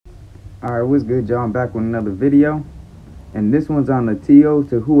Alright, what's good, y'all? I'm back with another video, and this one's on the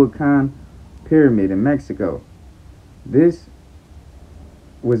Teotihuacan pyramid in Mexico. This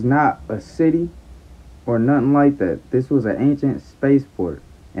was not a city or nothing like that. This was an ancient spaceport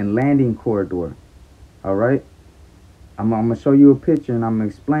and landing corridor. Alright, I'm gonna show you a picture and I'm gonna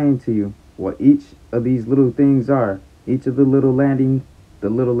explain to you what each of these little things are. Each of the little landing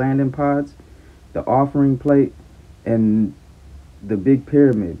pods, the offering plate, and the big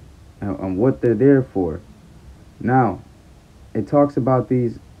pyramid, and what they're there for. Now, it talks about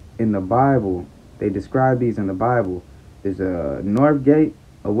these in the Bible. They describe these in the Bible. There's a north gate,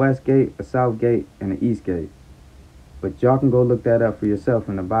 a west gate, a south gate, and an east gate. But y'all can go look that up for yourself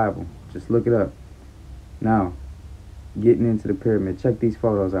in the Bible. Just look it up. Now, getting into the pyramid, check these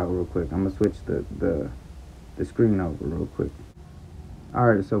photos out real quick. I'm gonna switch the screen over real quick.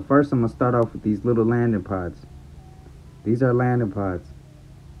 Alright, so first I'm gonna start off with these little landing pods. These are landing pods.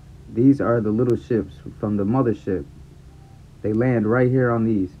 These are the little ships from the mothership. They land right here on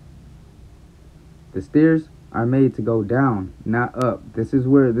these. The stairs are made to go down, not up. This is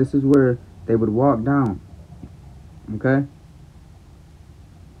where they would walk down. Okay?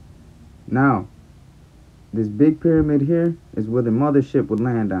 Now, this big pyramid here is where the mothership would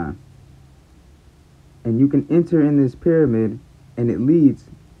land on. And you can enter in this pyramid and it leads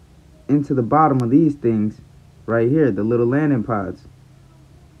into the bottom of these things right here, the little landing pods.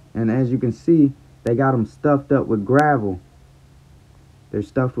 And as you can see, they got them stuffed up with gravel. They're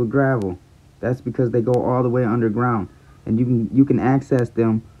stuffed with gravel. That's because they go all the way underground. And you can access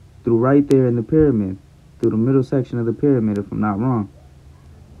them through right there in the pyramid, through the middle section of the pyramid, if I'm not wrong.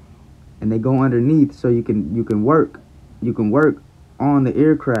 And they go underneath, so you can work on the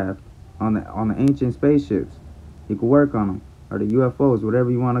aircraft, on the ancient spaceships. You can work on them, or the UFOs, whatever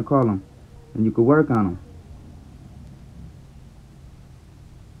you want to call them, and you can work on them.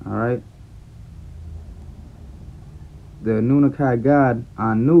 All right. The Nunnakai god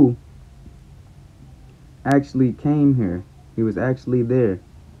Anu actually came here. He was actually there.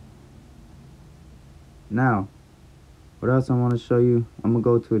 Now, what else I want to show you? I'm gonna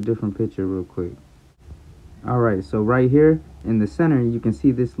go to a different picture real quick. All right, so right here in the center, you can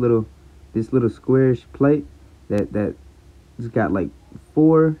see this little squarish plate that's got like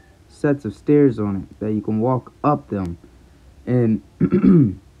 4 sets of stairs on it that you can walk up them. And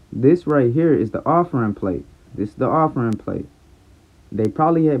this right here is the offering plate. This is the offering plate. They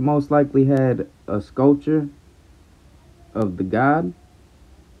probably most likely had a sculpture of the god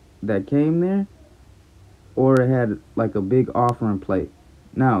that came there, or it had like a big offering plate.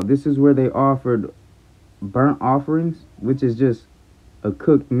 Now, this is where they offered burnt offerings, which is just a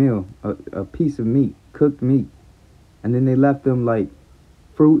cooked meal, a piece of meat, cooked meat. And then they left them like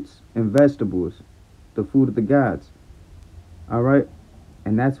fruits and vegetables, the food of the gods. All right.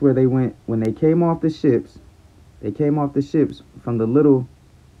 And that's where they went when they came off the ships. They came off the ships from the little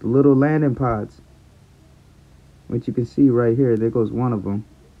landing pods, which you can see right here. There goes one of them.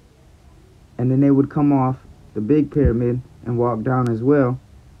 And then they would come off the big pyramid and walk down as well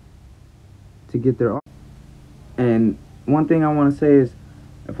to get their. And one thing I want to say is,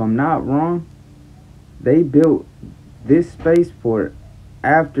 if I'm not wrong, they built this spaceport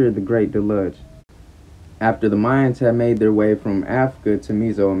after the Great Deluge. After the Mayans had made their way from Africa to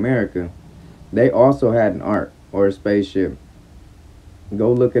Mesoamerica, they also had an ark or a spaceship.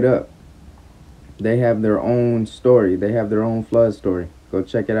 Go look it up. They have their own story. They have their own flood story. Go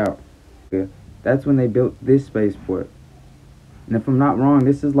check it out. That's when they built this spaceport. And if I'm not wrong,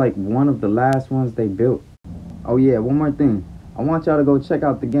 this is like one of the last ones they built. Oh yeah, one more thing. I want y'all to go check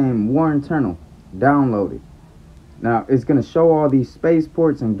out the game War Eternal. Download it. Now, it's going to show all these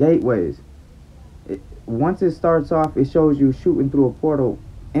spaceports and gateways. Once it starts off, it shows you shooting through a portal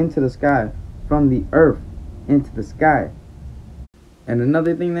into the sky, from the earth into the sky. And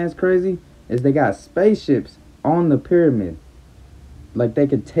another thing that's crazy is they got spaceships on the pyramid. Like, they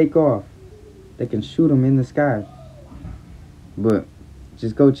could take off. They can shoot them in the sky. But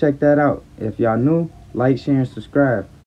just go check that out. If y'all new, like, share, and subscribe.